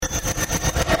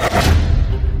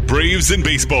Braves and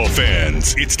baseball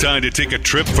fans, it's time to take a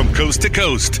trip from coast to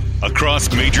coast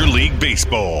across Major League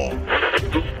Baseball. There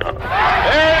it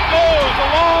goes, a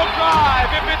long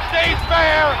drive. If it stays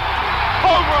fair,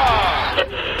 home run.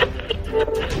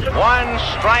 One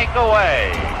strike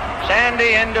away.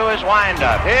 Sandy into his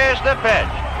windup. Here's the pitch.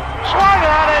 Swung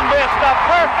on and missed a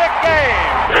perfect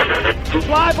game.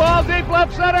 Fly ball deep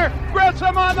left center.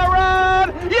 Grissom on the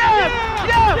run. Yes!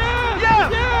 Yes!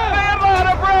 Yes! The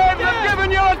Atlanta Braves have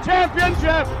given you a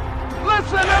championship.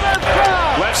 Listen to this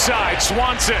crowd. Left side,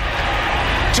 Swanson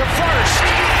to first.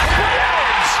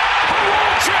 Braves,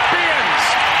 world champions.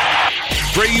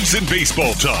 Braves and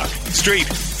baseball talk, straight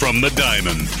from the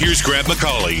diamond. Here's Grant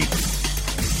McCauley.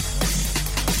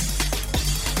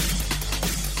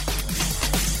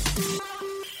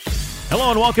 Hello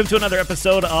and welcome to another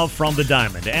episode of From the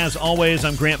Diamond. As always,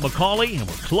 I'm Grant McCauley, and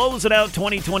we're closing out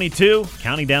 2022,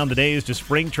 counting down the days to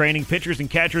spring training, pitchers and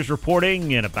catchers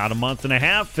reporting in about a month and a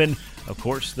half, and of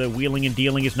course, the wheeling and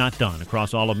dealing is not done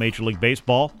across all of Major League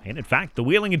Baseball. And in fact, the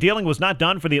wheeling and dealing was not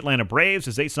done for the Atlanta Braves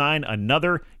as they sign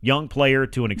another young player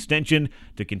to an extension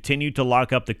to continue to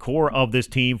lock up the core of this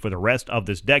team for the rest of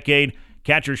this decade.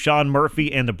 Catcher Sean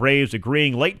Murphy and the Braves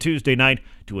agreeing late Tuesday night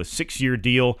to a 6-year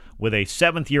deal with a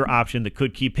 7th-year option that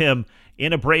could keep him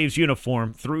in a Braves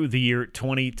uniform through the year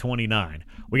 2029.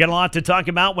 We got a lot to talk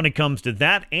about when it comes to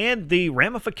that and the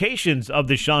ramifications of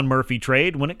the Sean Murphy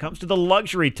trade when it comes to the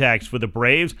luxury tax for the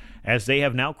Braves, as they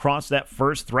have now crossed that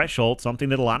first threshold, something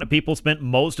that a lot of people spent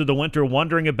most of the winter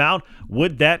wondering about.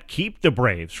 Would that keep the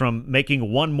Braves from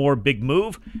making one more big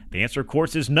move? The answer, of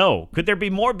course, is no. Could there be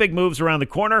more big moves around the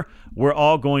corner? We're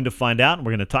all going to find out, and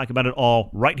we're going to talk about it all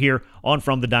right here on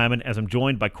From the Diamond, as I'm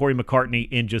joined by Corey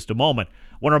McCartney in just a moment.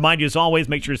 I want to remind you, as always,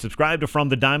 make sure to subscribe to From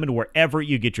the Diamond wherever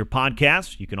you get your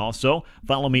podcasts. You can also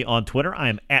follow me on Twitter. I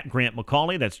am at Grant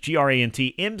McCauley. That's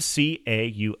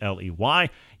GrantMcauley.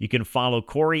 You can follow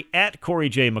Corey at Corey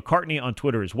J. McCartney on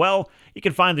Twitter as well. You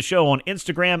can find the show on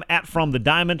Instagram at From the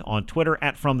Diamond, on Twitter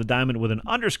at From the Diamond with an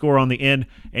underscore on the end.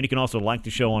 And you can also like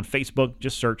the show on Facebook.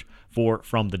 Just search for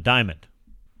From the Diamond.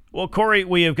 Well, Corey,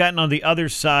 we have gotten on the other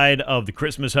side of the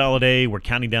Christmas holiday. We're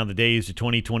counting down the days to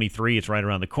 2023. It's right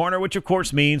around the corner, which of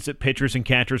course means that pitchers and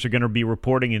catchers are going to be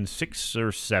reporting in 6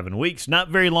 or 7 weeks. Not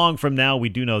very long from now, we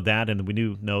do know that, and we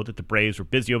do know that the Braves were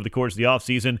busy over the course of the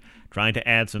offseason trying to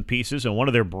add some pieces, and one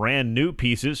of their brand new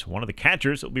pieces, one of the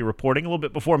catchers that will be reporting a little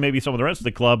bit before maybe some of the rest of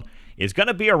the club, is going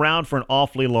to be around for an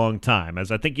awfully long time.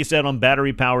 As I think you said on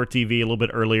Battery Power TV a little bit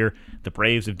earlier, the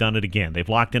Braves have done it again. They've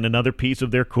locked in another piece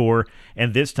of their core,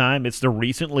 and this time it's the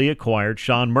recently acquired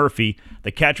Sean Murphy.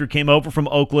 The catcher came over from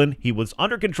Oakland. He was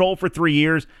under control for 3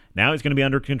 years. Now he's going to be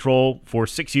under control for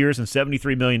 6 years and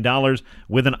 $73 million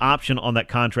with an option on that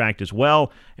contract as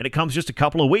well. And it comes just a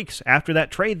couple of weeks after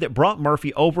that trade that brought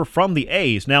Murphy over from the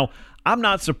A's. Now, I'm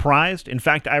not surprised. In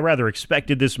fact, I rather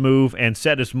expected this move and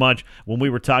said as much when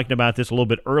we were talking about this a little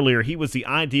bit earlier. He was the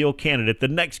ideal candidate, the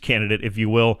next candidate, if you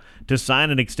will, to sign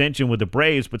an extension with the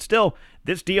Braves. But still,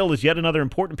 this deal is yet another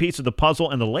important piece of the puzzle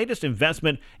and the latest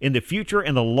investment in the future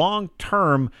and the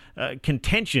long-term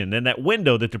contention and that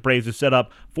window that the Braves have set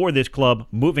up for this club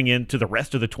moving into the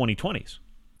rest of the 2020s.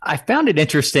 I found it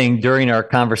interesting during our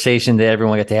conversation that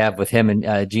everyone got to have with him and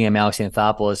GM Alex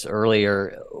Anthopoulos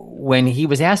earlier when he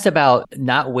was asked about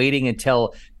not waiting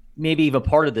until maybe even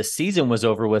part of the season was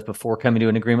over with before coming to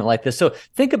an agreement like this. So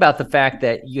think about the fact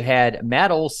that you had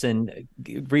Matt Olson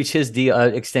reach his deal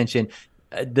extension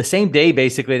the same day,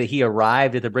 basically, that he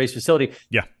arrived at the Braves facility.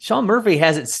 Yeah. Sean Murphy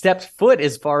hasn't stepped foot,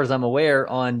 as far as I'm aware,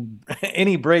 on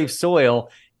any Brave soil,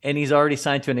 and he's already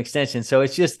signed to an extension. So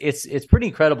it's just, it's pretty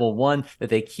incredible, one, that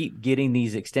they keep getting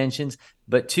these extensions,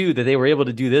 but two, that they were able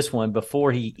to do this one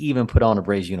before he even put on a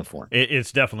Braves uniform.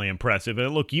 It's definitely impressive.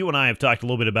 And look, you and I have talked a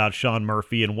little bit about Sean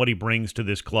Murphy and what he brings to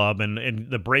this club,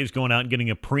 and the Braves going out and getting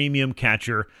a premium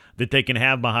catcher that they can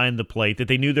have behind the plate that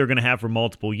they knew they were going to have for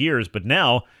multiple years. But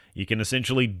now you can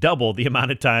essentially double the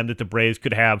amount of time that the Braves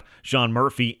could have Sean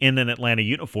Murphy in an Atlanta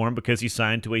uniform because he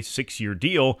signed to a 6-year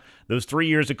deal. Those 3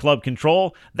 years of club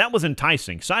control, that was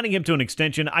enticing. Signing him to an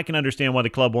extension, I can understand why the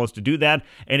club wants to do that,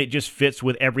 and it just fits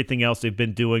with everything else they've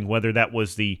been doing, whether that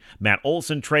was the Matt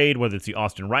Olson trade, whether it's the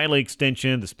Austin Riley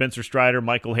extension, the Spencer Strider,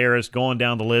 Michael Harris, going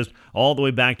down the list, all the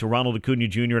way back to Ronald Acuna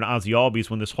Jr. and Ozzie Albies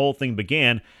when this whole thing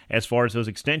began as far as those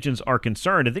extensions are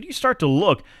concerned. And then you start to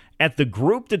look at the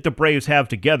group that the Braves have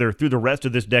together through the rest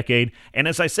of this decade, and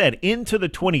as I said, into the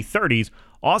 2030s,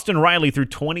 Austin Riley through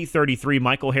 2033,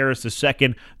 Michael Harris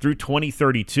II through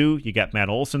 2032. You got Matt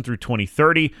Olson through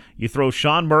 2030. You throw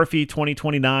Sean Murphy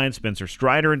 2029, Spencer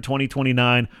Strider in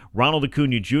 2029, Ronald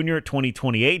Acuna Jr.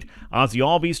 2028, Ozzie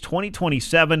Albies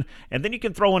 2027, and then you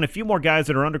can throw in a few more guys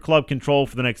that are under club control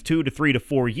for the next 2 to 3 to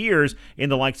 4 years in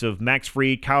the likes of Max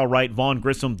Fried, Kyle Wright, Vaughn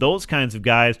Grissom, those kinds of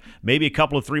guys. Maybe a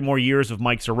couple of 3 more years of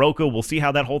Mike Soroka. We'll see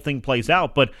how that whole thing plays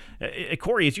out. But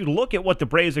Corey, as you look at what the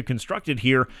Braves have constructed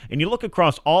here and you look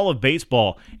across all of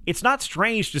baseball, it's not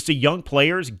strange to see young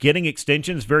players getting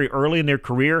extensions very early in their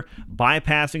career,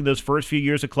 bypassing those first few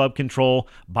years of club control,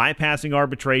 bypassing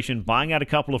arbitration, buying out a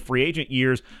couple of free agent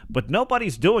years, but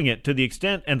nobody's doing it to the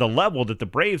extent and the level that the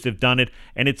Braves have done it,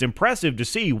 and it's impressive to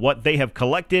see what they have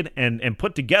collected and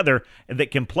put together and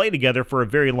that can play together for a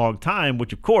very long time,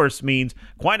 which of course means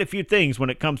quite a few things when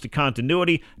it comes to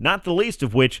continuity, not the least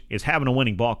of which is having a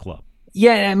winning ball club.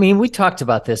 Yeah, I mean, we talked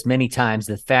about this many times,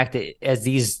 the fact that as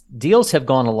these deals have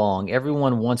gone along,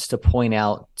 everyone wants to point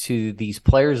out to these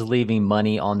players leaving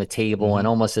money on the table and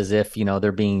almost as if,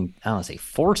 they're being, I don't want to say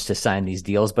forced to sign these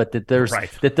deals, but that there's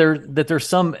that there's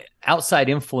some outside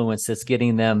influence that's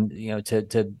getting them,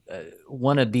 to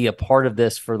want to be a part of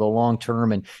this for the long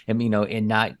term and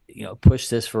not, push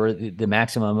this for the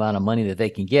maximum amount of money that they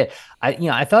can get.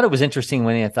 I thought it was interesting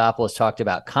when Anthopoulos talked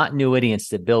about continuity and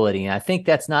stability. And I think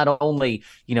that's not only,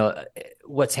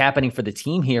 what's happening for the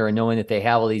team here and knowing that they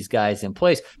have all these guys in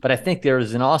place, but I think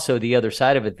there's also the other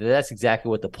side of it. That's exactly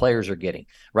what the players are getting,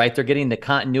 right? They're getting the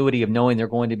continuity of knowing they're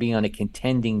going to be on a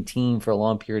contending team for a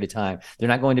long period of time. They're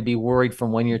not going to be worried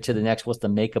from one year to the next. What's the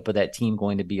makeup of that team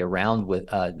going to be around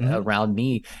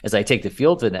me as I take the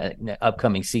field for that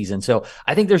upcoming season? So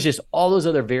I think there's just all those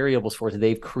other variables for it.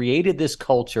 They've created this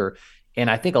culture. And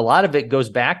I think a lot of it goes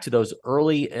back to those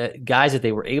early guys that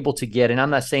they were able to get. And I'm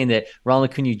not saying that Ronald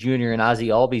Acuna Jr. and Ozzie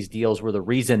Albies deals were the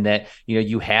reason that,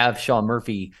 you have Sean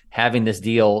Murphy having this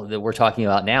deal that we're talking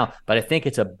about now. But I think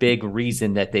it's a big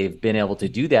reason that they've been able to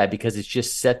do that because it's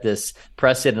just set this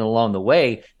precedent along the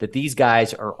way that these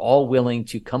guys are all willing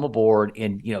to come aboard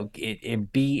and,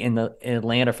 and be in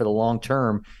Atlanta for the long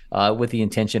term with the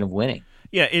intention of winning.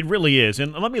 Yeah, it really is.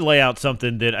 And let me lay out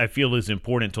something that I feel is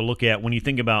important to look at when you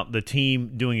think about the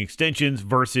team doing extensions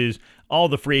versus all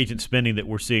the free agent spending that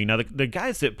we're seeing. Now, the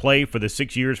guys that play for the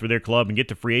 6 years for their club and get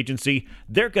to free agency,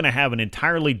 they're going to have an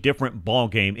entirely different ball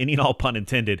game, any and all pun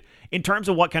intended, in terms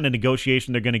of what kind of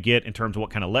negotiation they're going to get, in terms of what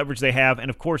kind of leverage they have. And,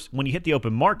 of course, when you hit the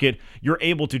open market, you're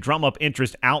able to drum up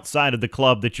interest outside of the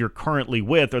club that you're currently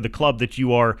with or the club that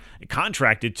you are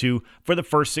contracted to for the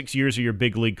first 6 years of your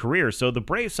big league career. So the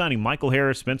Braves signing Michael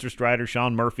Harris, Spencer Strider,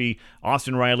 Sean Murphy,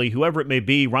 Austin Riley, whoever it may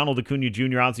be, Ronald Acuna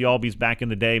Jr., Ozzie Albies back in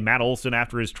the day, Matt Olson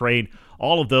after his trade,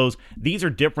 all of those, these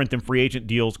are different than free agent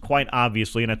deals, quite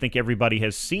obviously, and I think everybody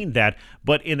has seen that.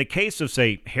 But in the case of,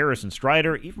 say, Harris and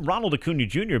Strider, even Ronald Acuna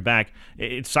Jr. back,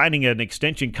 signing an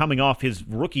extension coming off his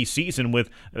rookie season with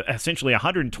essentially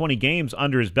 120 games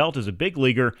under his belt as a big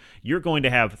leaguer, you're going to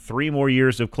have 3 more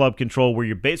years of club control where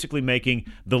you're basically making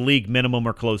the league minimum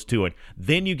or close to it.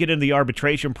 Then you get into the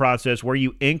arbitration process where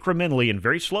you incrementally and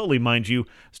very slowly, mind you,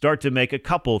 start to make a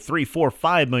couple, $3, $4,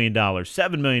 $5 million,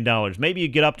 $7 million. Maybe you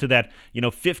get up to that,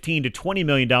 $15 to $20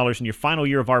 million in your final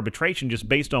year of arbitration just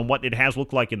based on what it has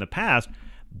looked like in the past.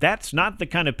 That's not the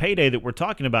kind of payday that we're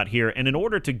talking about here. And in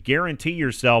order to guarantee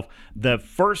yourself the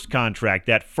first contract,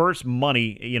 that first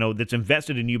money, that's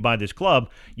invested in you by this club,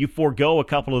 you forego a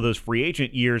couple of those free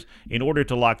agent years in order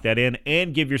to lock that in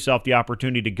and give yourself the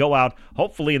opportunity to go out,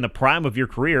 hopefully in the prime of your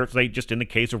career, say just in the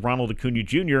case of Ronald Acuna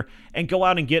Jr., and go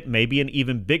out and get maybe an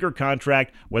even bigger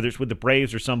contract, whether it's with the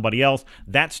Braves or somebody else.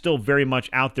 That's still very much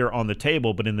out there on the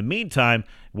table. But in the meantime,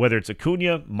 whether it's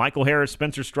Acuna, Michael Harris,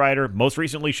 Spencer Strider, most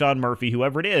recently Sean Murphy,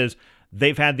 whoever it is,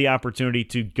 they've had the opportunity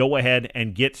to go ahead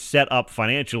and get set up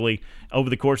financially over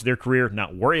the course of their career,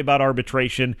 not worry about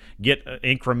arbitration, get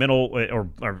incremental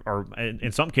or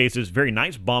in some cases very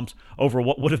nice bumps over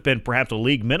what would have been perhaps a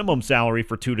league minimum salary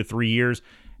for 2 to 3 years,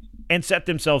 and set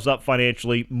themselves up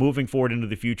financially moving forward into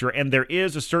the future. And there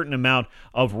is a certain amount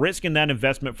of risk in that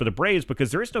investment for the Braves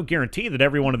because there is no guarantee that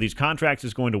every one of these contracts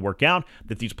is going to work out,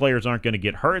 that these players aren't going to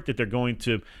get hurt, that they're going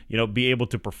to, be able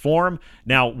to perform.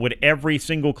 Now, would every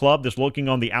single club that's looking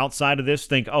on the outside of this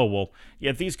think, oh, well,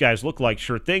 yeah, these guys look like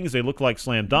sure things, they look like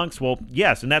slam dunks? Well,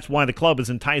 yes, and that's why the club is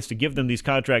enticed to give them these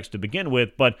contracts to begin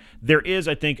with. But there is,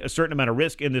 I think, a certain amount of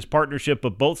risk in this partnership,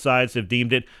 but both sides have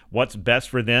deemed it what's best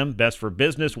for them, best for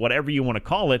business, whatever you want to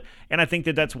call it, and I think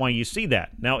that that's why you see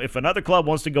that. Now, if another club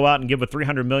wants to go out and give a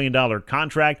 $300 million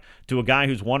contract to a guy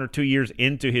who's 1 or 2 years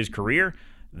into his career,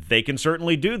 they can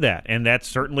certainly do that, and that's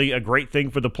certainly a great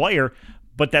thing for the player.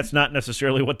 but that's not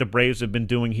necessarily what the Braves have been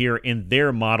doing here in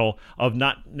their model of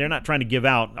they're not trying to give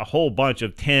out a whole bunch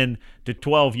of 10 to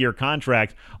 12-year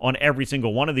contracts on every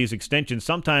single one of these extensions.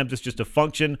 Sometimes it's just a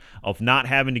function of not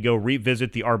having to go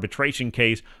revisit the arbitration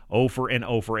case over and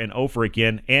over and over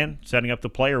again, and setting up the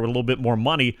player with a little bit more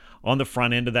money on the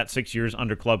front end of that 6 years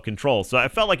under club control. So I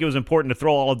felt like it was important to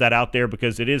throw all of that out there,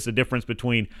 because it is the difference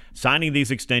between signing these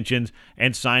extensions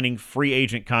and signing free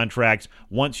agent contracts.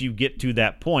 Once you get to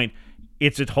that point,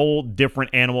 it's a whole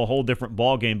different animal, a whole different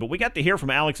ball game. But we got to hear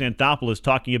from Alex Anthopoulos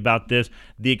talking about this,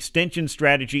 the extension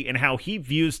strategy, and how he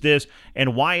views this,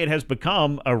 and why it has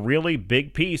become a really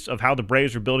big piece of how the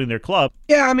Braves are building their club.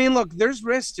 Yeah, I mean, look, there's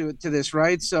risk to this,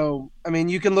 right? So, I mean,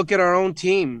 you can look at our own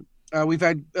team. We've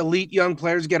had elite young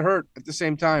players get hurt at the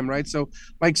same time, right? So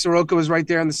Mike Soroka was right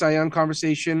there in the Cy Young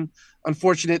conversation.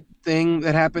 Unfortunate thing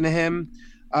that happened to him.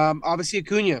 Obviously,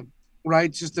 Acuna,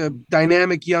 right? Just a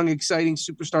dynamic, young, exciting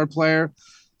superstar player,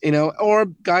 or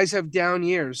guys have down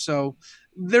years. So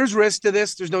there's risk to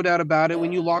this. There's no doubt about it.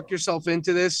 When you lock yourself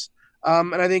into this,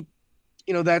 and I think,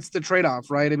 that's the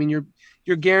trade-off, right? I mean,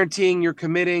 you're guaranteeing, you're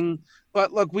committing.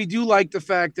 But look, we do like the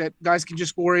fact that guys can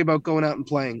just worry about going out and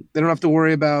playing. They don't have to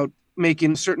worry about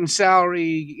making certain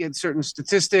salary, get certain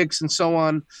statistics and so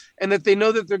on, and that they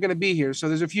know that they're going to be here. So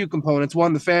there's a few components.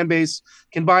 One, the fan base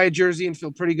can buy a jersey and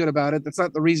feel pretty good about it. That's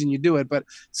not the reason you do it, but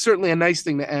certainly a nice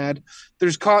thing to add.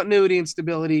 There's continuity and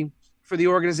stability for the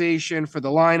organization, for the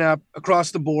lineup,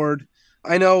 across the board.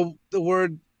 I know the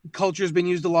word culture has been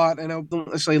used a lot. I don't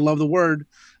necessarily love the word,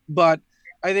 but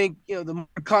I think, the more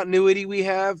continuity we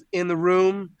have in the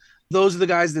room, those are the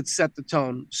guys that set the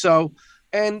tone. So,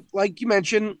 and like you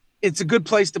mentioned, it's a good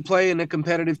place to play in a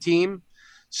competitive team.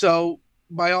 So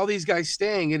by all these guys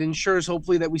staying, it ensures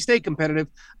hopefully that we stay competitive,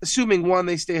 assuming one,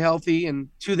 they stay healthy, and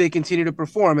two, they continue to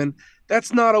perform. And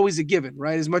that's not always a given,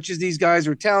 right? As much as these guys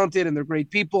are talented and they're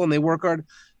great people and they work hard,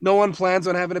 no one plans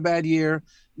on having a bad year.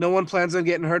 No one plans on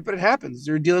getting hurt, but it happens.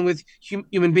 They're dealing with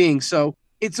human beings. So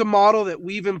it's a model that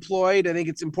we've employed. I think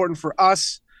it's important for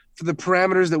us, for the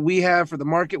parameters that we have, for the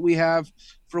market we have,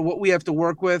 for what we have to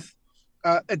work with.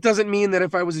 It doesn't mean that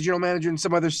if I was a general manager in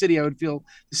some other city, I would feel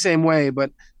the same way. But,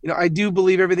 I do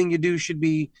believe everything you do should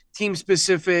be team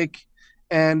specific.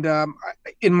 And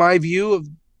in my view of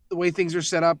the way things are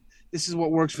set up, this is what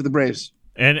works for the Braves.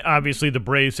 And obviously the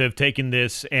Braves have taken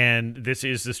this, and this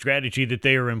is the strategy that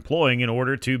they are employing in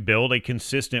order to build a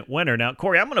consistent winner. Now,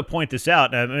 Corey, I'm going to point this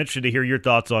out, and I'm interested to hear your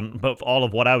thoughts on both all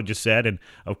of what I just said and,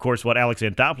 of course, what Alex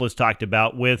Anthopoulos talked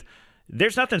about with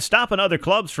there's nothing stopping other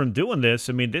clubs from doing this.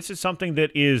 I mean, this is something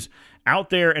that is out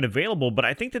there and available, but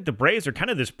I think that the Braves are kind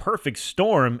of this perfect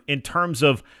storm in terms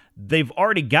of they've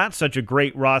already got such a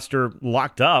great roster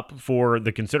locked up for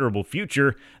the considerable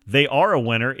future. They are a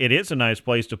winner. It is a nice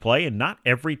place to play, and not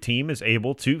every team is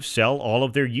able to sell all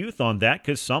of their youth on that,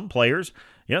 because some players,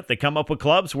 they come up with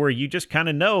clubs where you just kind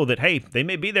of know that, hey, they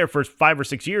may be there for 5 or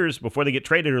 6 years before they get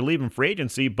traded or leave in free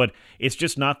agency, but it's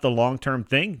just not the long-term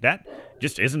thing. That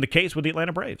just isn't the case with the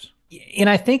Atlanta Braves. And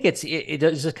I think it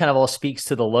just kind of all speaks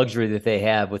to the luxury that they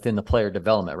have within the player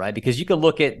development, right? Because you can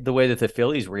look at the way that the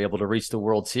Phillies were able to reach the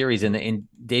World Series, and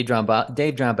Dave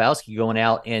Dombrowski going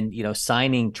out and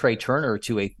signing Trey Turner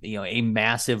to a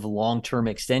massive long-term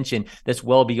extension that's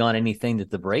well beyond anything that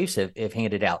the Braves have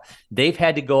handed out. They've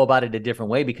had to go about it a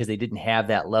different way because they didn't have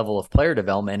that level of player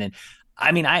development. And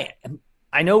I mean,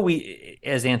 I know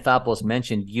as Anthopoulos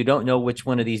mentioned, you don't know which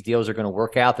one of these deals are going to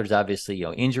work out. There's obviously,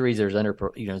 injuries. There's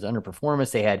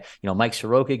underperformance. They had, Mike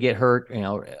Soroka get hurt.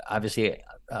 Obviously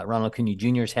Ronald Acuna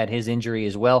Jr. has had his injury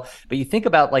as well. But you think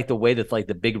about the way that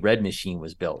the Big Red Machine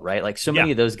was built, right? So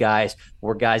many of those guys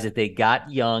were guys that they got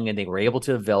young and they were able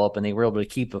to develop, and they were able to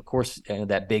keep, of course,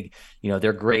 that big,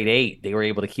 their grade 8, they were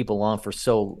able to keep along for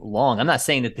so long. I'm not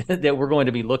saying that we're going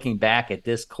to be looking back at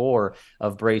this core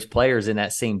of Braves players in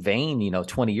that same vein,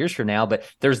 20 years from now, but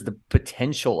there's the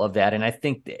potential of that. And I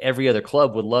think that every other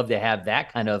club would love to have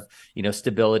that kind of,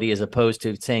 stability, as opposed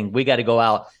to saying we got to go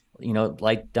out,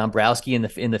 like Dombrowski in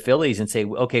the Phillies, and say,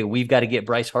 okay, we've got to get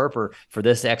Bryce Harper for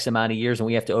this X amount of years, and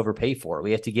we have to overpay for it.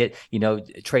 We have to get,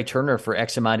 Trey Turner for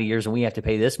X amount of years, and we have to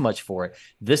pay this much for it.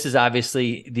 This is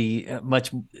obviously the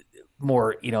much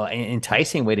more,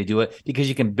 enticing way to do it, because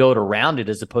you can build around it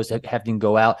as opposed to having to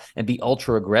go out and be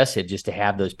ultra aggressive just to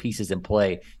have those pieces in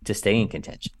play to stay in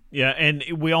contention. Yeah, and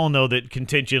we all know that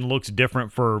contention looks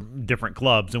different for different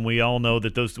clubs, and we all know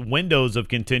that those windows of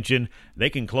contention, they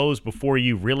can close before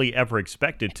you really ever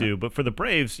expect it to. But for the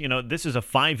Braves, this is a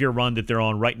 5-year run that they're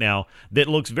on right now that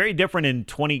looks very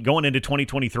different going into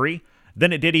 2023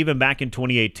 than it did even back in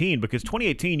 2018, because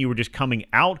 2018 you were just coming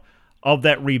out of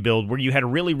that rebuild where you had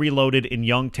really reloaded in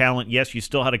young talent. Yes, you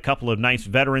still had a couple of nice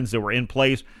veterans that were in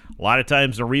place. A lot of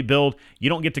times the rebuild, you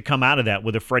don't get to come out of that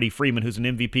with a Freddie Freeman who's an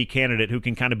MVP candidate who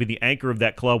can kind of be the anchor of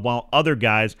that club while other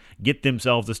guys get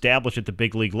themselves established at the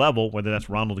big league level, whether that's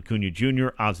Ronald Acuna Jr.,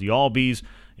 Ozzie Albies,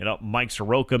 Mike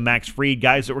Soroka, Max Fried,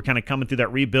 guys that were kind of coming through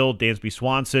that rebuild, Dansby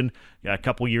Swanson. A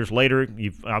couple years later,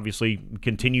 you've obviously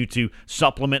continued to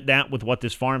supplement that with what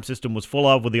this farm system was full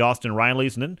of with the Austin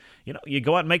Rileys. And then, you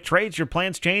go out and make trades, your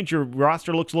plans change, your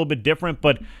roster looks a little bit different,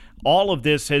 but all of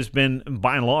this has been,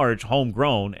 by and large,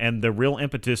 homegrown, and the real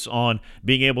impetus on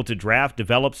being able to draft,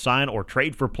 develop, sign, or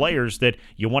trade for players that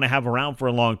you want to have around for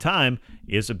a long time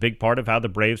is a big part of how the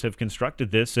Braves have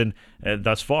constructed this, and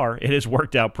thus far, it has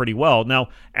worked out pretty well. Now,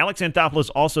 Alex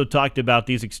Anthopoulos also talked about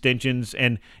these extensions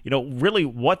and, really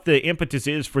what the impetus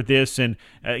is for this, and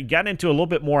got into a little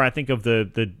bit more, I think, of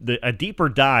a deeper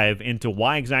dive into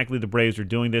why exactly the Braves are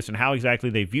doing this and how exactly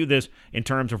they view this in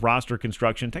terms of roster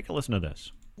construction. Take a listen to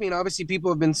this. I mean, obviously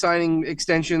people have been signing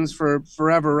extensions for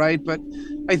forever, right? But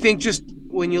I think just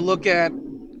when you look at,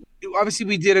 obviously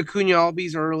we did Acuna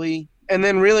Albies early, and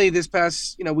then really this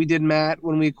past, we did Matt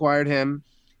when we acquired him.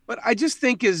 But I just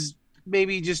think is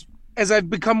maybe just as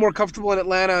I've become more comfortable in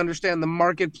Atlanta, I understand the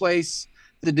marketplace,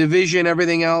 the division,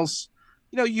 everything else,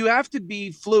 you have to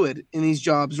be fluid in these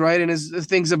jobs, right? And as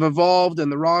things have evolved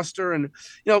and the roster and,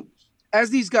 as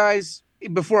these guys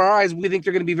before our eyes, we think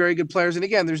they're going to be very good players. And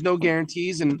again, there's no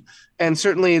guarantees, and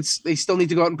certainly they still need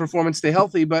to go out and perform and stay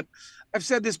healthy. But I've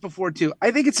said this before too. I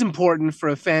think it's important for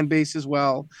a fan base as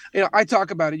well. I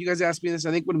talk about it. You guys asked me this,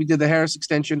 I think, when we did the Harris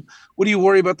extension. What do you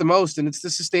worry about the most? And it's the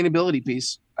sustainability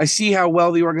piece. I see how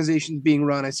well the organization is being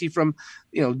run. I see from,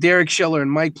 Derek Schiller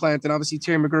and Mike Plant and obviously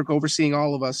Terry McGuirk overseeing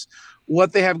all of us,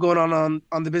 what they have going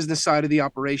on the business side of the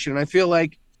operation. And I feel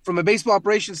like from a baseball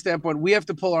operations standpoint, we have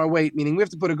to pull our weight, meaning we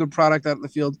have to put a good product out in the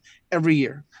field every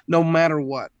year, no matter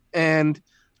what. And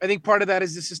I think part of that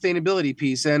is the sustainability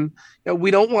piece. And we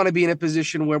don't want to be in a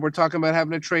position where we're talking about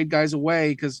having to trade guys away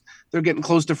because they're getting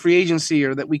close to free agency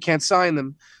or that we can't sign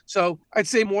them. So I'd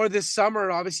say more this summer,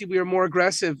 obviously we were more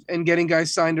aggressive in getting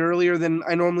guys signed earlier than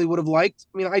I normally would have liked.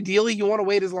 I mean, ideally you want to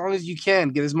wait as long as you can,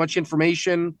 get as much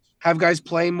information, have guys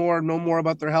play more, know more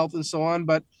about their health and so on.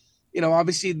 But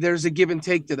obviously there's a give and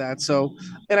take to that. So,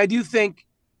 and I do think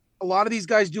a lot of these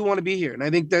guys do want to be here. And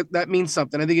I think that means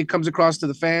something. I think it comes across to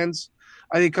the fans.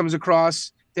 I think it comes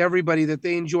across to everybody that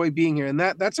they enjoy being here. And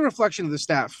that's a reflection of the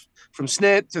staff, from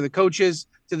SNIT to the coaches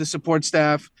to the support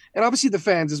staff, and obviously the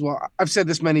fans as well. I've said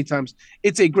this many times.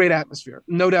 It's a great atmosphere,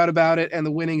 no doubt about it. And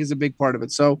the winning is a big part of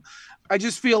it. So I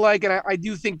just feel like, and I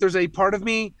do think there's a part of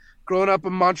me growing up a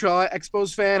Montreal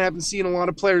Expos fan, having seen a lot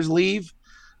of players leave.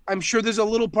 I'm sure there's a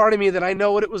little part of me that I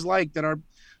know what it was like, that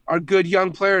our good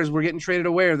young players were getting traded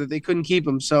away or that they couldn't keep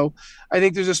them. So I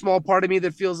think there's a small part of me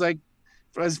that feels like,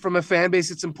 from a fan base,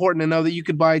 it's important to know that you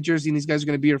could buy a jersey and these guys are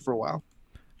going to be here for a while.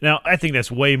 Now, I think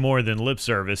that's way more than lip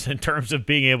service in terms of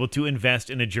being able to invest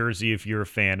in a jersey if you're a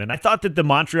fan. And I thought that the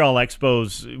Montreal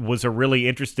Expos was a really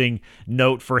interesting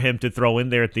note for him to throw in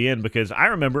there at the end, because I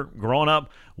remember growing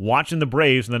up watching the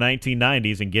Braves in the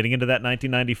 1990s and getting into that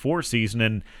 1994 season,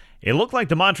 and it looked like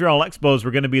the Montreal Expos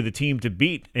were going to be the team to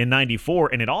beat in 94,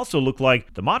 and it also looked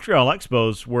like the Montreal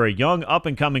Expos were a young,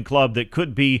 up-and-coming club that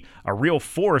could be a real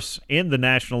force in the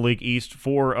National League East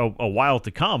for a while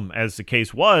to come. As the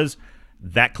case was,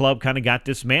 that club kind of got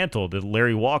dismantled.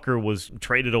 Larry Walker was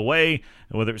traded away,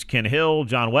 whether it was Ken Hill,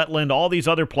 John Wetland, all these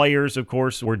other players, of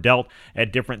course, were dealt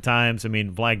at different times. I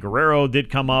mean, Vlad Guerrero did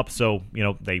come up, so,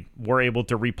 they were able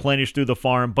to replenish through the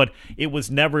farm, but it was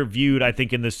never viewed, I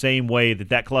think, in the same way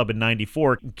that club in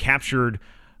 94 captured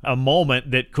a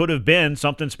moment that could have been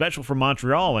something special for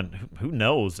Montreal. And who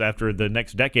knows, after the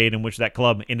next decade in which that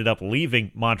club ended up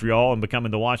leaving Montreal and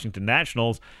becoming the Washington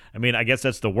Nationals, I mean, I guess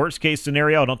that's the worst case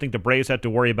scenario. I don't think the Braves have to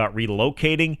worry about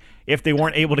relocating if they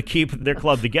weren't able to keep their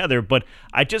club together. But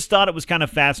I just thought it was kind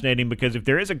of fascinating, because if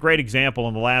there is a great example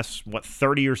in the last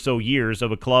 30 or so years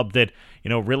of a club that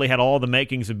really had all the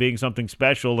makings of being something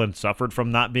special and suffered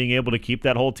from not being able to keep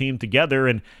that whole team together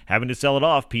and having to sell it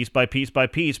off piece by piece by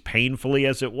piece, painfully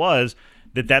as it was,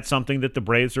 that's something that the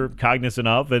Braves are cognizant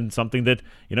of, and something that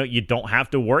you don't have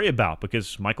to worry about,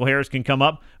 because Michael Harris can come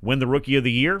up, win the Rookie of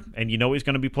the Year, and he's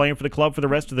going to be playing for the club for the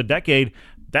rest of the decade.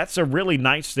 That's a really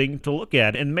nice thing to look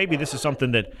at. And maybe this is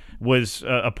something that was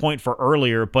a point for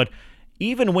earlier, but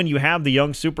even when you have the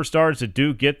young superstars that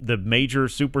do get the major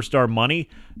superstar money,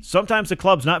 sometimes the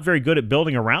club's not very good at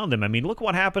building around them. I mean, look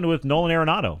what happened with Nolan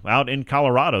Arenado out in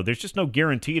Colorado. There's just no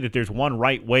guarantee that there's one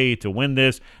right way to win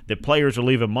this, that players are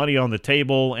leaving money on the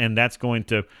table, and that's going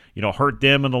to, hurt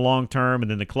them in the long term,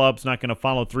 and then the club's not going to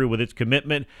follow through with its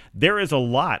commitment. There is a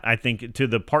lot, I think, to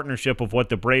the partnership of what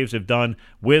the Braves have done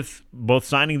with both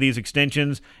signing these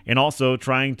extensions and also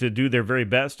trying to do their very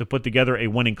best to put together a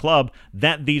winning club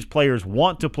that these players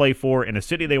want to play for, in a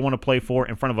city they want to play for,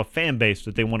 in front of a fan base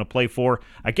that they want to play for.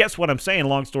 I guess what I'm saying,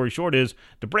 long story short, is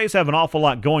the Braves have an awful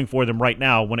lot going for them right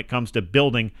now when it comes to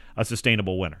building a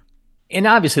sustainable winner. And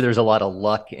obviously there's a lot of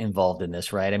luck involved in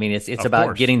this, right? I mean, it's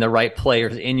about getting the right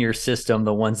players in your system,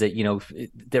 the ones that,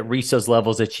 that reach those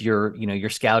levels that your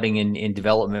scouting and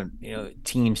development,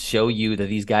 teams show you that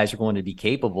these guys are going to be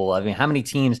capable of. I mean, how many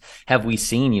teams have we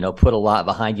seen, put a lot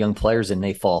behind young players and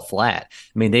they fall flat?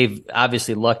 I mean, they've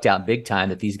obviously lucked out big time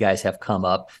that these guys have come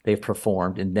up, they've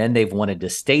performed, and then they've wanted to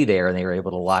stay there and they were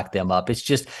able to lock them up. It's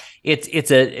just,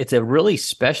 it's a really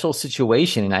special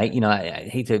situation. And I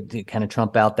hate to kind of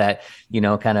trump out that,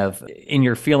 kind of in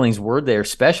your feelings word there,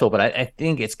 special, but I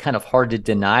think it's kind of hard to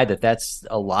deny that that's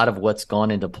a lot of what's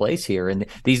gone into place here. And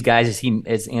these guys, as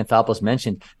Anthopoulos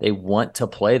mentioned, they want to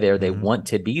play there. They want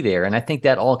to be there. And I think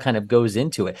that all kind of goes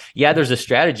into it. Yeah, there's a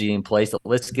strategy in place that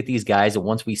let's get these guys, and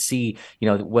once we see,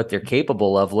 what they're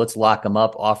capable of, let's lock them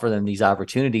up, offer them these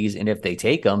opportunities. And if they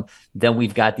take them, then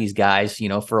we've got these guys,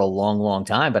 for a long, long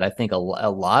time. But I think a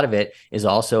lot of it is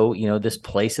also, this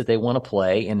place that they want to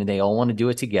play, and they all want to do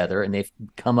it together, and they've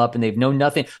come up and they've known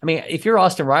nothing. I mean, if you're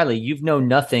Austin Riley, you've known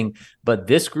nothing but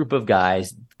this group of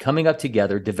guys coming up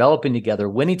together, developing together,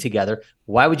 winning together.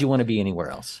 Why would you want to be anywhere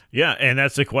else? Yeah, and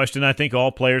that's the question I think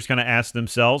all players kind of ask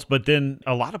themselves. But then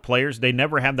a lot of players, they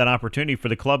never have that opportunity for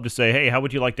the club to say, hey, how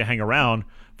would you like to hang around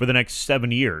for the next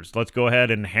 7 years? Let's go ahead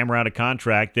and hammer out a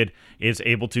contract that is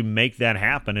able to make that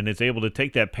happen and is able to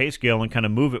take that pay scale and kind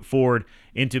of move it forward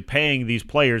into paying these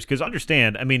players. Because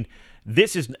understand, I mean,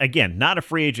 this is, again, not a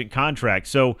free agent contract.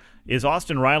 So is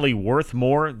Austin Riley worth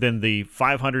more than the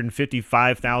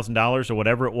 $555,000 or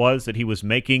whatever it was that he was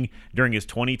making during his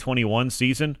 2021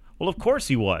 season? Well, of course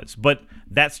he was, but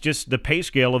that's just the pay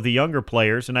scale of the younger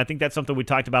players, and I think that's something we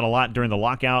talked about a lot during the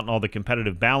lockout and all the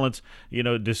competitive balance,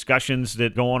 discussions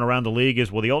that go on around the league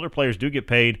is, well, the older players do get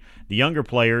paid. The younger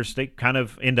players, they kind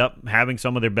of end up having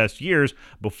some of their best years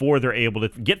before they're able to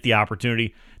get the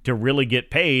opportunity to really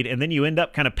get paid, and then you end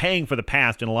up kind of paying for the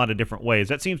past in a lot of different ways.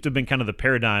 That seems to have been kind of the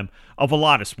paradigm of a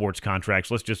lot of sports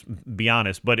contracts, let's just be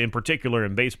honest, but in particular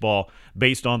in baseball,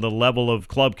 based on the level of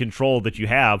club control that you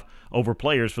have over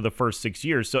players for the first 6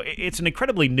 years. So it's an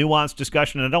incredibly nuanced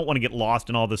discussion, and I don't want to get lost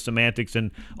in all the semantics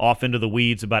and off into the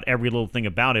weeds about every little thing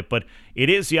about it, but it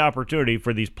is the opportunity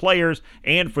for these players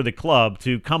and for the club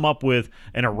to come up with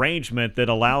an arrangement that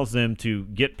allows them to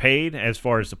get paid, as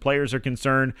far as the players are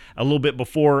concerned, a little bit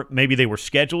before maybe they were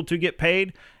scheduled to get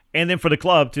paid, and then for the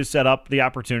club to set up the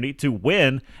opportunity to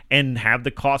win and have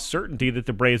the cost certainty that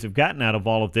the Braves have gotten out of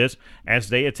all of this as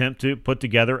they attempt to put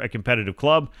together a competitive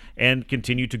club and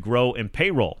continue to grow in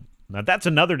payroll. Now, that's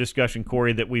another discussion,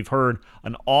 Corey, that we've heard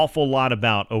an awful lot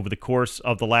about over the course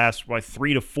of the last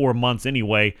 3 to 4 months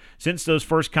anyway, since those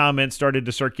first comments started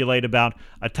to circulate about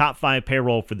a top 5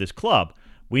 payroll for this club.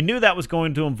 We knew that was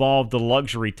going to involve the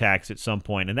luxury tax at some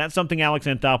point, and that's something Alex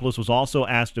Anthopoulos was also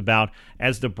asked about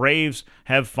as the Braves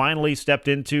have finally stepped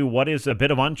into what is a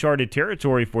bit of uncharted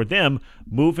territory for them,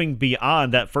 moving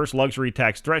beyond that first luxury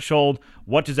tax threshold.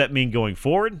 What does that mean going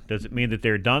forward? Does it mean that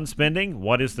they're done spending?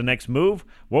 What is the next move?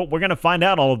 Well, we're going to find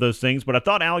out all of those things, but I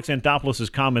thought Alex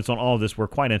Anthopoulos' comments on all of this were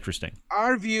quite interesting.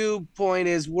 Our viewpoint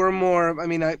is we're more,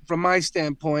 from my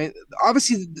standpoint,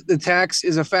 obviously the tax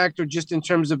is a factor just in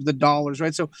terms of the dollars,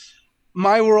 right? So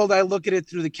my world, I look at it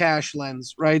through the cash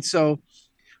lens, right? So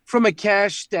from a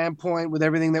cash standpoint, with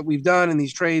everything that we've done and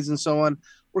these trades and so on,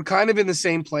 we're kind of in the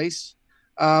same place.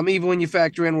 Even when you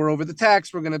factor in we're over the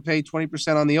tax, we're going to pay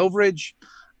 20% on the overage.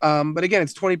 But again,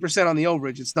 it's 20% on the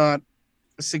overage. It's not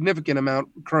a significant amount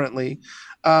currently.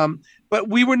 But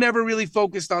we were never really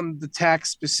focused on the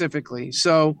tax specifically.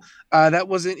 So that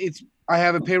wasn't, I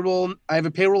have a payroll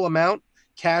amount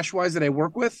cash wise that I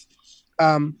work with.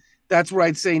 That's where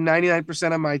I'd say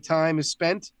 99% of my time is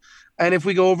spent. And if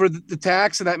we go over the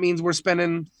tax, and that means we're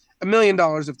spending $1 million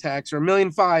of tax or $1.5 million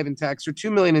in tax or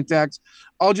 $2 million in tax,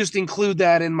 I'll just include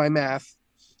that in my math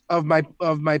of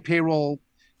my payroll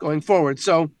going forward.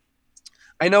 So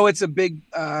I know it's a big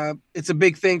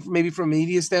thing maybe from a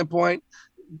media standpoint,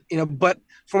 but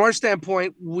from our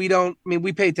standpoint, we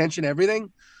pay attention to everything.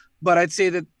 but I'd say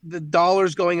that the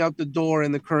dollars going out the door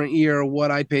in the current year are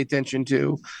what I pay attention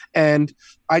to. And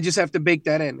I just have to bake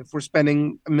that in if we're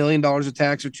spending $1 million of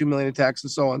tax or $2 million of tax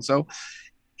and so on. So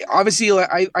obviously,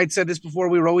 I'd said this before,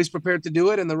 we were always prepared to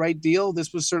do it, and the right deal,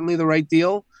 this was certainly the right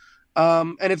deal.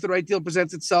 And if the right deal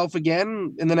presents itself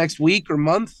again in the next week or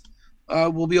month,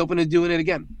 we'll be open to doing it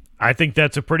again. I think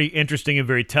that's a pretty interesting and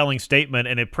very telling statement,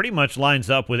 and it pretty much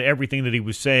lines up with everything that he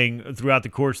was saying throughout the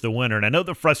course of the winter. And I know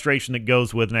the frustration that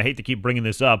goes with, and I hate to keep bringing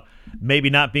this up,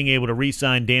 maybe not being able to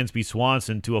re-sign Dansby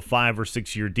Swanson to a 5 or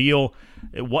 6 year deal.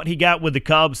 What he got with the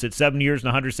Cubs at 7 years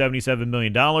and $177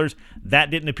 million,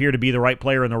 that didn't appear to be the right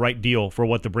player and the right deal for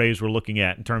what the Braves were looking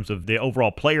at in terms of the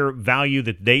overall player value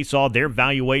that they saw, their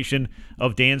valuation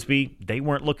of Dansby. They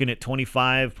weren't looking at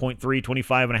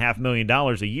 $25.5 million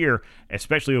a year,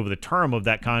 especially over the term of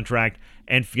that contract,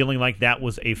 and feeling like that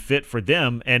was a fit for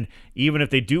them. And even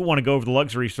if they do want to go over the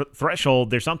luxury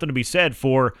threshold, there's something to be said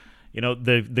for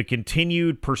the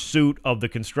continued pursuit of the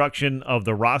construction of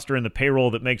the roster and the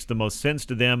payroll that makes the most sense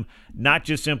to them, not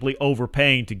just simply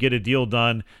overpaying to get a deal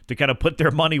done to kind of put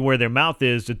their money where their mouth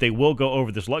is, that they will go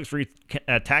over this luxury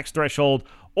tax threshold,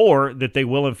 or that they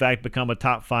will in fact become a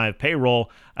top 5 payroll.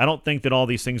 I don't think that all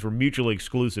these things were mutually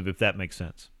exclusive, if that makes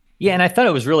sense. Yeah, and I thought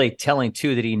it was really telling,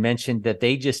 too, that he mentioned that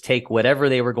they just take whatever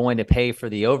they were going to pay for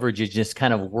the overages, just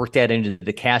kind of work that into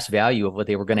the cash value of what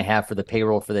they were going to have for the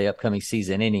payroll for the upcoming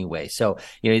season anyway. So,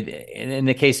 in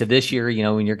the case of this year,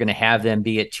 when you're going to have them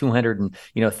be at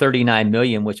 $239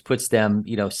 million, which puts them,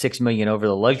 $6 million over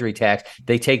the luxury tax,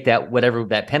 they take that, whatever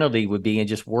that penalty would be, and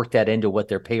just work that into what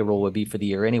their payroll would be for the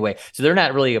year anyway. So they're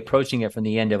not really approaching it from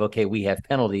the end of, okay, we have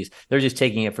penalties. They're just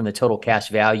taking it from the total cash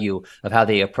value of how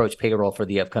they approach payroll for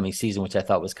the upcoming season, which I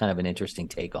thought was kind of an interesting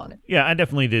take on it. Yeah, I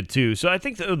definitely did too. So I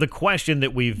think the question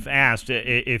that we've asked,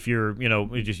 if you're,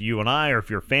 just you and I, or if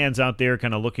you're fans out there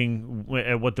kind of looking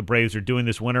at what the Braves are doing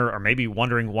this winter, or maybe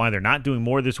wondering why they're not doing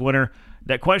more this winter,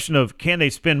 that question of can they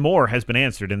spend more has been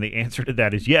answered, and the answer to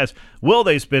that is yes. Will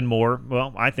they spend more?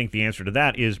 Well, I think the answer to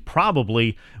that is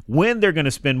probably. When they're going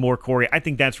to spend more, Corey, I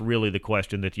think that's really the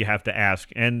question that you have to ask,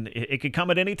 and it could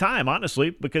come at any time,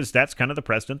 honestly, because that's kind of the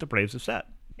precedent the Braves have set.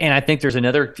 And I think there's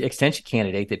another extension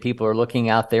candidate that people are looking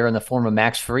out there in the form of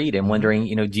Max Fried and wondering,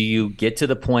 do you get to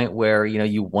the point where,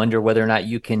 you wonder whether or not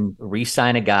you can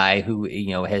re-sign a guy who,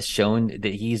 has shown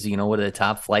that he's, one of the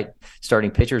top flight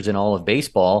starting pitchers in all of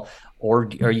baseball? Or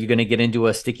are you going to get into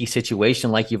a sticky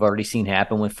situation like you've already seen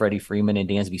happen with Freddie Freeman and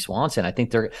Dansby Swanson? I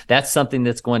think that's something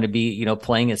that's going to be,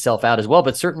 playing itself out as well.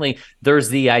 But certainly there's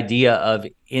the idea of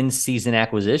in-season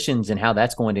acquisitions and how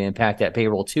that's going to impact that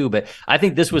payroll too. But I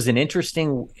think this was an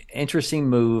interesting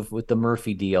move with the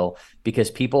Murphy deal,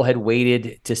 because people had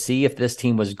waited to see if this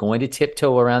team was going to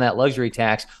tiptoe around that luxury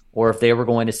tax, or if they were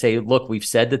going to say, look, we've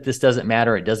said that this doesn't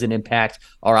matter. It doesn't impact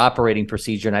our operating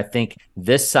procedure. And I think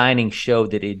this signing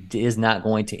showed that it is not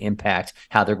going to impact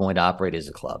how they're going to operate as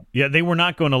a club. Yeah, they were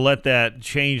not going to let that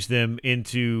change them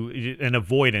into an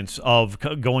avoidance of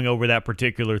going over that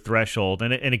particular threshold.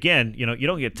 And again, you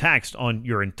don't get taxed on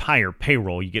your entire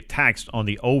payroll. You get taxed on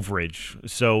the overage.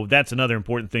 So that's another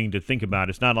important thing to think about.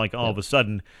 It's not like all of a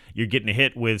sudden you're getting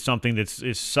hit with something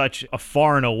is such a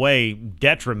far and away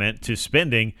detriment to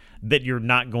spending that you're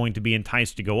not going to be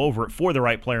enticed to go over it for the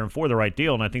right player and for the right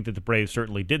deal. And I think that the Braves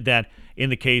certainly did that in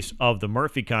the case of the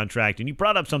Murphy contract. And you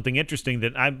brought up something interesting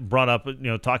that I brought up,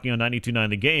 talking on 92.9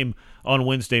 The Game on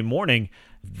Wednesday morning.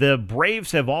 The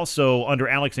Braves have also, under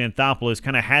Alex Anthopoulos,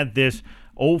 kind of had this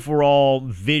overall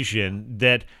vision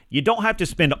that you don't have to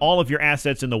spend all of your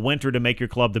assets in the winter to make your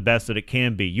club the best that it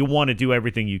can be. You want to do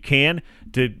everything you can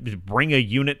to bring a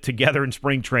unit together in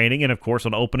spring training, and of course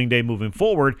on opening day moving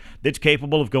forward, that's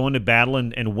capable of going to battle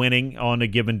and winning on a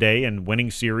given day and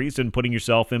winning series and putting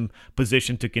yourself in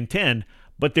position to contend.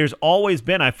 But there's always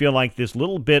been, I feel like, this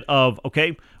little bit of,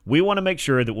 okay, we want to make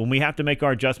sure that when we have to make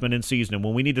our adjustment in season and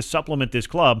when we need to supplement this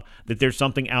club, that there's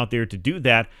something out there to do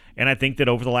that. And I think that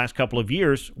over the last couple of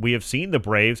years, we have seen the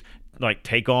Braves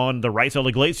take on the Raisel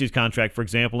Iglesias contract, for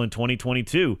example, in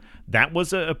 2022. That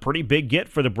was a pretty big get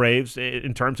for the Braves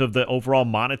in terms of the overall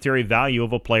monetary value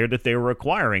of a player that they were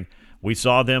acquiring. We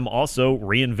saw them also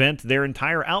reinvent their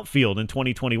entire outfield in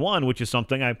 2021, which is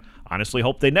something I honestly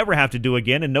hope they never have to do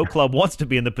again, and no club wants to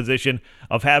be in the position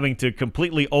of having to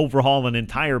completely overhaul an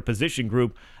entire position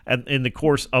group in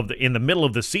the middle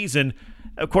of the season.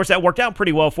 Of course, that worked out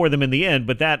pretty well for them in the end,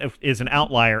 but that is an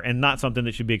outlier and not something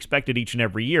that should be expected each and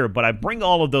every year. But I bring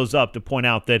all of those up to point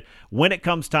out that when it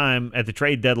comes time at the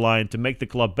trade deadline to make the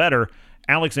club better,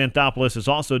 Alex Anthopoulos has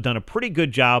also done a pretty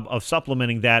good job of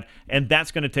supplementing that, and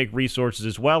that's going to take resources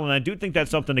as well. And I do think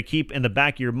that's something to keep in the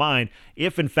back of your mind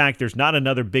if, in fact, there's not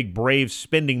another big Braves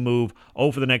spending move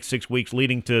over the next 6 weeks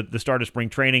leading to the start of spring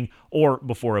training or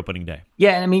before opening day.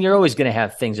 Yeah, and I mean, you're always going to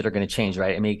have things that are going to change,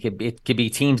 right? I mean, it could be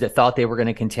teams that thought they were going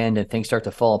to contend and things start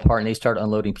to fall apart and they start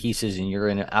unloading pieces, and you're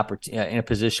in a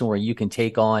position where you can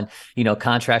take on,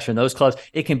 contracts from those clubs.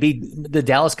 It can be the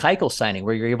Dallas Keuchel signing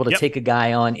where you're able to take a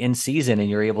guy on in season and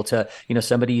you're able to,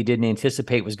 somebody you didn't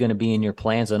anticipate was going to be in your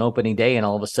plans on opening day, and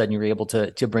all of a sudden you're able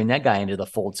to bring that guy into the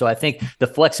fold. So I think the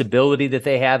flexibility that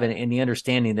they have and the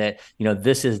understanding that,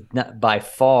 this is not by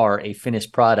far a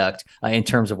finished product in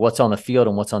terms of what's on the field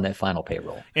and what's on that final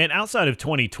payroll. And outside of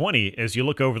 2020, as you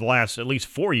look over the last at least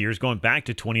 4 years, going back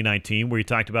to 2019, where you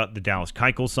talked about the Dallas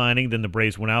Keuchel signing, then the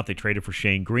Braves went out, they traded for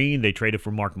Shane Green, they traded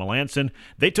for Mark Melancon.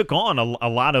 They took on a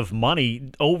lot of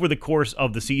money over the course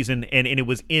of the season, and it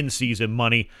was in-season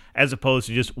money as opposed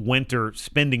to just winter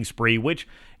spending spree, which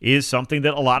is something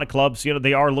that a lot of clubs,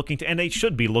 they are looking to, and they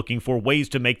should be looking for ways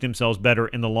to make themselves better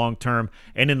in the long term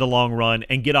and in the long run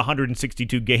and get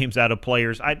 162 games out of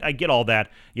players. I get all that.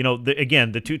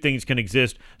 Again, the two things can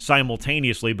exist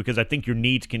simultaneously because I think your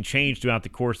needs can change throughout the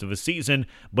course of a season.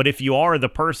 But if you are the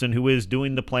person who is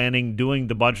doing the planning, doing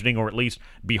the budgeting, or at least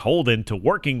beholden to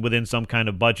working within some kind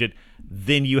of budget,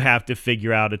 then you have to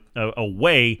figure out a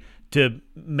way to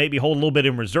maybe hold a little bit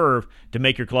in reserve to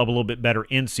make your club a little bit better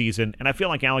in season. And I feel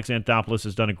like Alex Anthopoulos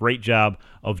has done a great job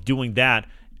of doing that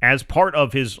as part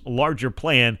of his larger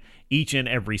plan each and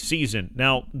every season.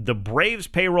 Now, the Braves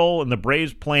payroll and the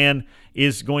Braves plan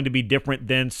is going to be different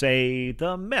than, say,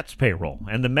 the Mets payroll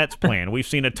and the Mets plan. We've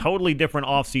seen a totally different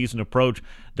offseason approach.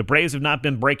 The Braves have not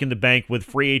been breaking the bank with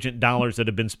free agent dollars that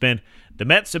have been spent. The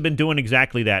Mets have been doing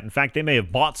exactly that. In fact, they may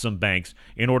have bought some banks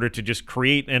in order to just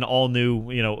create an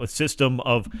all-new, a system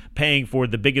of paying for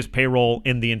the biggest payroll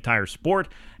in the entire sport.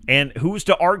 And who's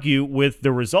to argue with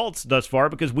the results thus far,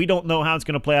 because we don't know how it's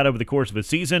going to play out over the course of a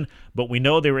season, but we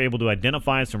know they were able to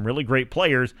identify some really great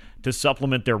players to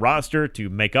supplement their roster, to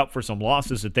make up for some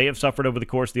losses that they have suffered over the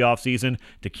course of the offseason,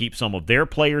 to keep some of their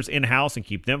players in-house and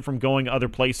keep them from going other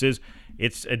places.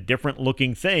 It's a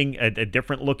different-looking thing, a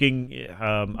different-looking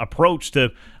approach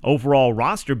to overall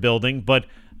roster building, but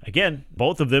again,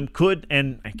 both of them could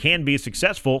and can be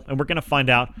successful, and we're going to find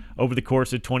out over the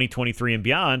course of 2023 and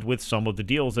beyond with some of the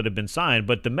deals that have been signed.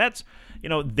 But the Mets,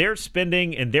 their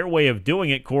spending and their way of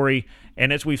doing it, Corey,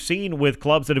 and as we've seen with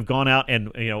clubs that have gone out and,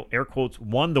 air quotes,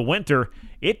 won the winter,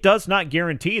 it does not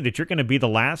guarantee that you're going to be the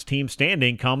last team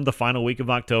standing come the final week of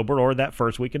October or that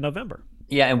first week in November.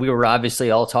 Yeah, and we were obviously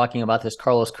all talking about this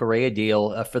Carlos Correa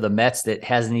deal for the Mets that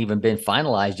hasn't even been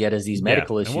finalized yet as these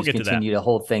medical issues continue to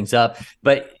hold things up.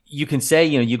 But you can say,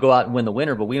 you go out and win the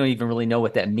winter, but we don't even really know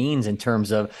what that means in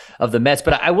terms of the Mets.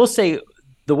 But I will say,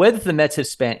 the way that the Mets have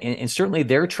spent, and certainly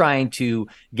they're trying to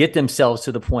get themselves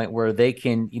to the point where they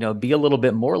can, be a little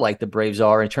bit more like the Braves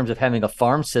are in terms of having a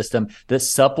farm system that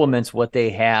supplements what they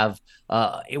have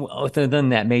within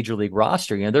that major league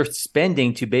roster. They're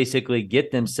spending to basically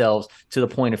get themselves to the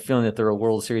point of feeling that they're a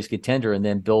World Series contender and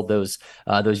then build those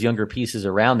younger pieces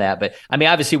around that. But I mean,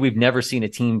 obviously we've never seen a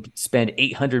team spend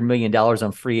 $800 million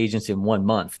on free agents in 1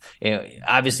 month.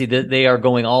 Obviously they are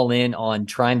going all in on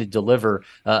trying to deliver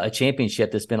a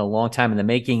championship that's been a long time in the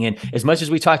making. And as much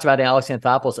as we talked about Alex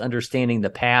Anthopoulos understanding the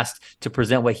past to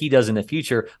present what he does in the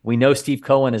future, we know Steve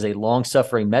Cohen is a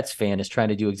long-suffering Mets fan, is trying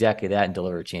to do exactly that and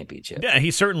deliver a championship. Yeah,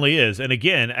 he certainly is. And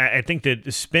again, I think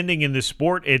that spending in this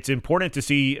sport, it's important to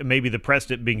see maybe the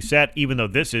precedent being set, even though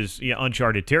this is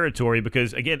uncharted territory.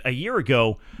 Because again, a year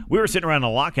ago, we were sitting around a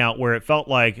lockout where it felt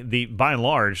like by and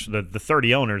large, the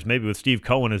 30 owners, maybe with Steve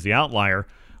Cohen as the outlier,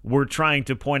 were trying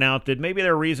to point out that maybe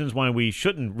there are reasons why we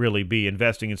shouldn't really be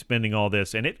investing and spending all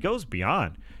this. And it goes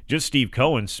beyond just Steve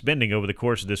Cohen spending over the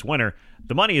course of this winter.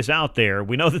 The money is out there.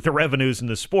 We know that the revenues in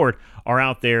the sport are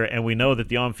out there, and we know that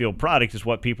the on-field product is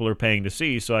what people are paying to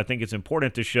see. So I think it's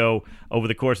important to show over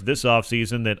the course of this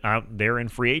offseason that out there in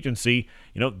free agency,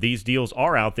 these deals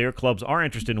are out there. Clubs are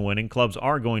interested in winning. Clubs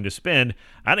are going to spend.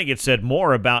 I think it said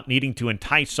more about needing to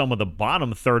entice some of the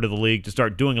bottom third of the league to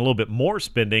start doing a little bit more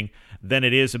spending than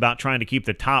it is about trying to keep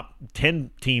the top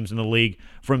 10 teams in the league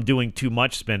from doing too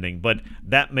much spending. But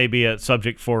that may be a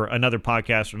subject for another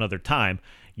podcast or another time.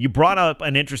 You brought up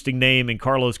an interesting name in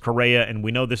Carlos Correa, and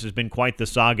we know this has been quite the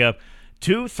saga.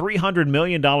 2 $300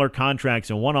 million contracts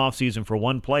in one offseason for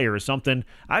one player is something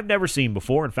I've never seen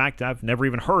before. In fact, I've never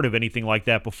even heard of anything like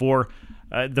that before.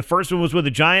 The first one was with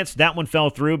the Giants. That one fell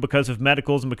through because of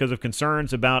medicals and because of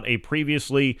concerns about a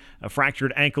previously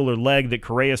fractured ankle or leg that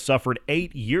Correa suffered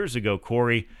 8 years ago,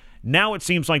 Corey. Now it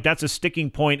seems like that's a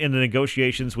sticking point in the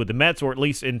negotiations with the Mets, or at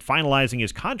least in finalizing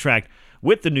his contract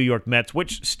with the New York Mets,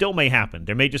 which still may happen.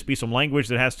 There may just be some language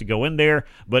that has to go in there,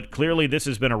 but clearly this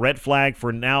has been a red flag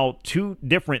for now two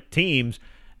different teams.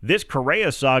 This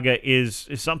Correa saga is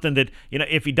something that,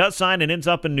 if he does sign and ends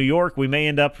up in New York, we may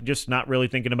end up just not really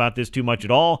thinking about this too much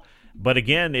at all. But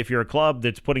again, if you're a club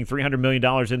that's putting $300 million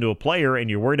into a player and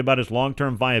you're worried about his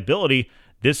long-term viability,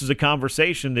 this is a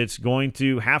conversation that's going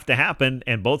to happen,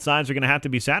 and both sides are going to have to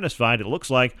be satisfied, it looks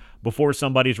like, before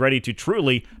somebody's ready to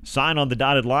truly sign on the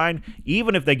dotted line,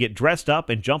 even if they get dressed up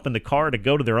and jump in the car to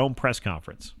go to their own press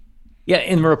conference. Yeah,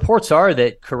 and reports are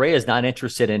that Correa is not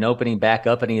interested in opening back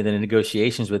up any of the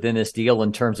negotiations within this deal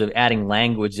in terms of adding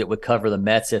language that would cover the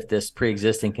Mets if this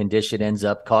pre-existing condition ends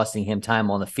up costing him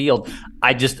time on the field.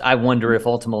 I wonder if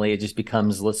ultimately it just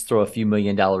becomes, let's throw a few $1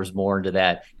 million more into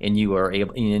that, and you are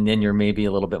able, and then you're maybe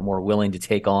a little bit more willing to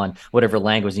take on whatever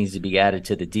language needs to be added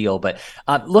to the deal. But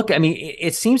look, I mean,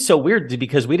 it seems so weird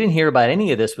because we didn't hear about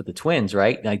any of this with the Twins,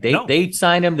 right? Like they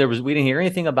signed him. We didn't hear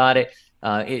anything about it.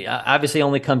 It obviously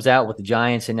only comes out with the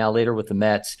Giants and now later with the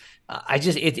Mets.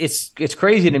 It's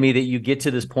crazy to me that you get to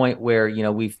this point where,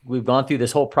 we've gone through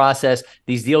this whole process.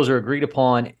 These deals are agreed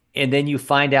upon, and then you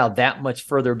find out that much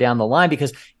further down the line,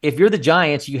 because if you're the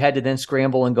Giants, you had to then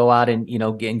scramble and go out and,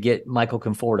 get Michael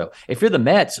Conforto. If you're the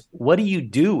Mets, what do you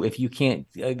do if you can't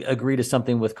agree to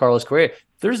something with Carlos Correa?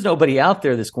 There's nobody out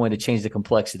there that's going to change the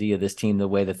complexity of this team the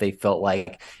way that they felt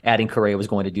like adding Correa was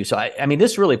going to do. So, I mean,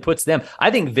 this really puts them, I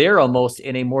think they're almost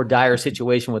in a more dire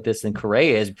situation with this than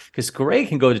Correa is, because Correa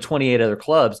can go to 28 other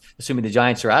clubs, assuming the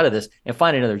Giants are out of this, and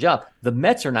find another job. The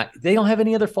Mets are not, they don't have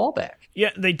any other fallback. Yeah,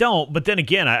 they don't. But then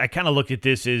again, I kind of look at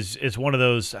this as one of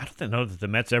those, I don't know that the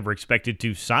Mets ever expected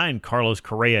to sign Carlos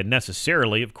Correa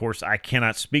necessarily. Of course, I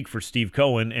cannot speak for Steve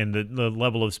Cohen and the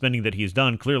level of spending that he's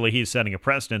done. Clearly, he's setting a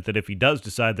precedent that if he does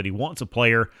decide that he wants a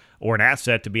player or an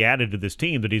asset to be added to this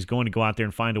team, that he's going to go out there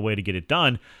and find a way to get it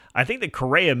done. I think that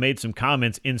Correa made some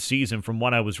comments in season from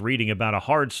what I was reading about a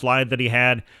hard slide that he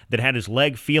had that had his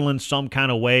leg feeling some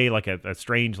kind of way, like a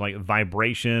strange like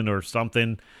vibration or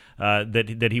something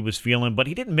that he was feeling, but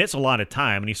he didn't miss a lot of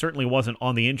time, and he certainly wasn't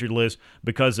on the injured list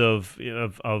because of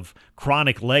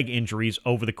chronic leg injuries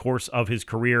over the course of his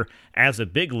career as a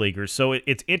big leaguer. So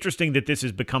it's interesting that this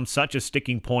has become such a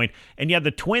sticking point. And yeah,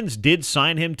 the Twins did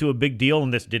sign him to a big deal,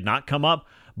 and this did not come up.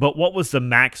 But what was the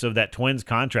max of that Twins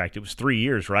contract? It was 3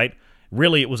 years, right?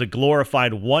 Really, it was a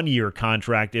glorified 1-year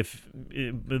contract if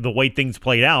the way things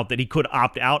played out, that he could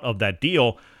opt out of that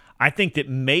deal. I think that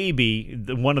maybe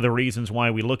one of the reasons why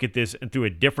we look at this through a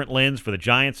different lens for the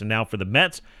Giants and now for the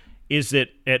Mets is that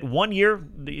at 1 year,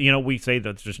 we say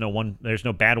that there's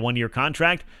no bad 1-year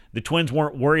contract. The Twins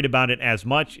weren't worried about it as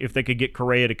much if they could get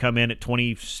Correa to come in at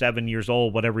 27 years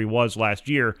old, whatever he was last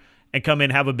year, and come in,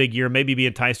 have a big year, maybe be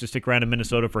enticed to stick around in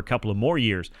Minnesota for a couple of more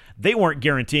years. They weren't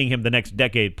guaranteeing him the next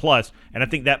decade plus, and I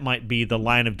think that might be the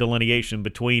line of delineation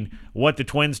between what the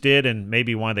Twins did and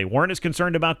maybe why they weren't as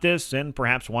concerned about this, and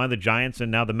perhaps why the Giants and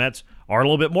now the Mets are a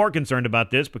little bit more concerned about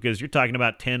this, because you're talking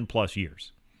about 10 plus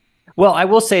years. Well, I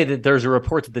will say that there's a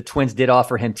report that the Twins did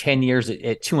offer him 10 years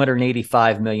at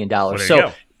 $285 million. Well, there you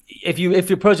go. If you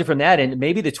approach it from that end,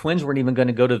 maybe the Twins weren't even going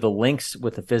to go to the links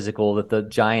with the physical that the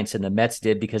Giants and the Mets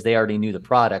did because they already knew the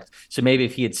product. So maybe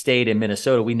if he had stayed in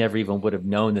Minnesota, we never even would have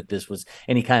known that this was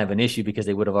any kind of an issue, because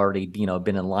they would have already,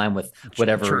 been in line with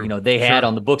whatever, they had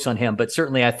on the books on him. But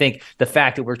certainly I think the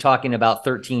fact that we're talking about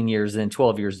 13 years and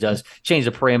 12 years does change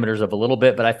the parameters of a little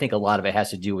bit. But I think a lot of it has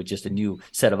to do with just a new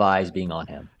set of eyes being on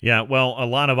him. Yeah, well, a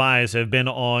lot of eyes have been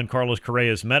on Carlos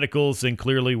Correa's medicals, and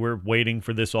clearly we're waiting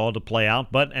for this all to play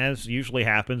out. But as usually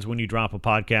happens when you drop a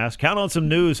podcast, count on some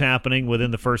news happening within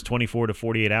the first 24 to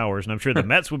 48 hours. And I'm sure the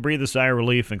Mets would breathe a sigh of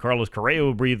relief, and Carlos Correa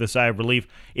would breathe a sigh of relief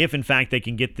if, in fact, they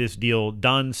can get this deal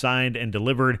done, signed, and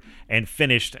delivered and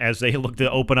finished as they look to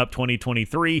open up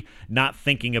 2023, not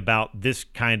thinking about this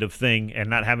kind of thing and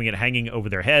not having it hanging over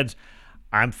their heads.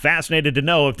 I'm fascinated to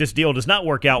know if this deal does not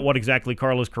work out, what exactly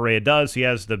Carlos Correa does. He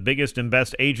has the biggest and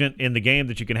best agent in the game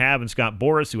that you can have in Scott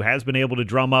Boras, who has been able to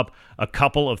drum up a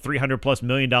couple of $300+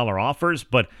 million offers.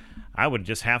 But I would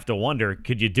just have to wonder,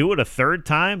 could you do it a third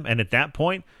time? And at that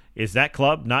point, is that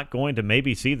club not going to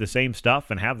maybe see the same stuff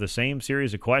and have the same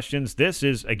series of questions? This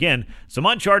is, again, some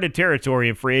uncharted territory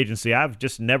in free agency. I've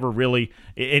just never really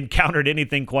encountered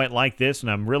anything quite like this, and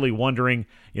I'm really wondering,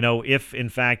 if, in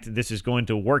fact, this is going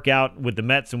to work out with the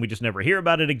Mets and we just never hear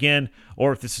about it again,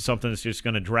 or if this is something that's just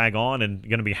going to drag on and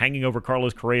going to be hanging over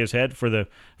Carlos Correa's head for the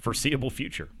foreseeable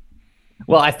future.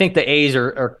 Well, I think the A's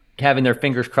are having their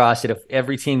fingers crossed that if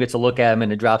every team gets a look at him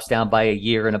and it drops down by a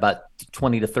year and about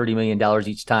 $20 to $30 million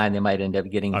each time, they might end up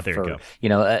getting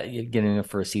getting him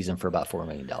for a season for about $4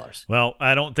 million. Well,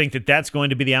 I don't think that that's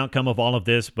going to be the outcome of all of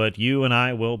this, but you and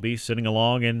I will be sitting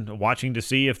along and watching to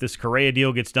see if this Correa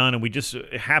deal gets done. And we just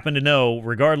happen to know,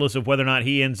 regardless of whether or not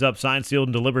he ends up signed, sealed,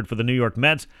 and delivered for the New York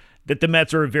Mets, that the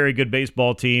Mets are a very good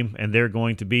baseball team, and they're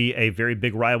going to be a very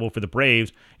big rival for the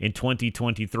Braves in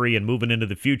 2023 and moving into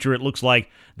the future. It looks like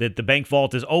that the bank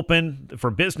vault is open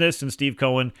for business, and Steve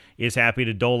Cohen is happy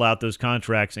to dole out those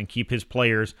contracts and keep his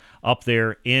players up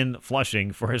there in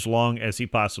Flushing for as long as he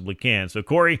possibly can. So,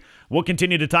 Corey, we'll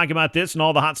continue to talk about this and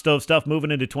all the hot stove stuff moving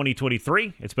into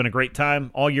 2023. It's been a great time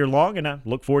all year long, and I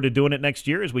look forward to doing it next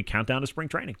year as we count down to spring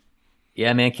training.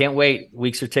 Yeah, man, can't wait.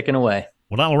 Weeks are ticking away.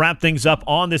 Well, that'll wrap things up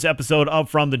on this episode of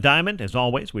From the Diamond. As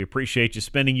always, we appreciate you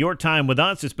spending your time with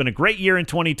us. It's been a great year in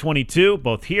 2022,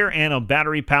 both here and on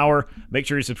Battery Power. Make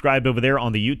sure you're subscribed over there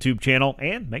on the YouTube channel,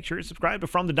 and make sure you're subscribed to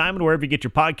From the Diamond wherever you get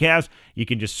your podcasts. You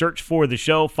can just search for the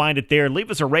show, find it there,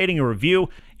 leave us a rating or review.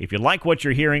 If you like what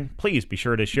you're hearing, please be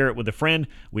sure to share it with a friend.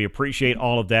 We appreciate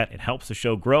all of that. It helps the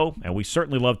show grow, and we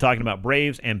certainly love talking about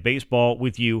Braves and baseball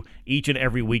with you each and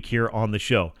every week here on the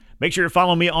show. Make sure you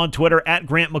follow me on Twitter at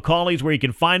Grant McCauley is where you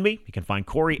can find me. You can find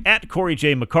Corey at Corey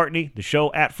J. McCartney, the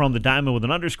show at From the Diamond with an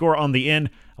underscore on the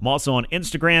end. I'm also on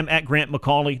Instagram at Grant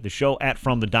McCauley, the show at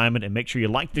From the Diamond, and make sure you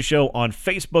like the show on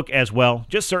Facebook as well.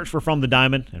 Just search for From the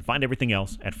Diamond and find everything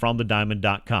else at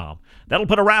FromTheDiamond.com. That'll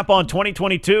put a wrap on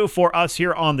 2022 for us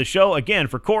here on the show. Again,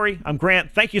 for Corey, I'm Grant.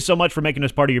 Thank you so much for making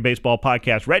us part of your baseball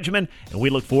podcast regimen, and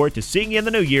we look forward to seeing you in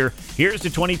the new year. Here's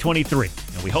to 2023,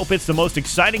 and we hope it's the most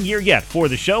exciting year yet for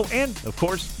the show and, of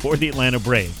course, for the Atlanta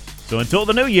Braves. So until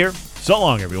the new year, so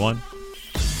long, everyone.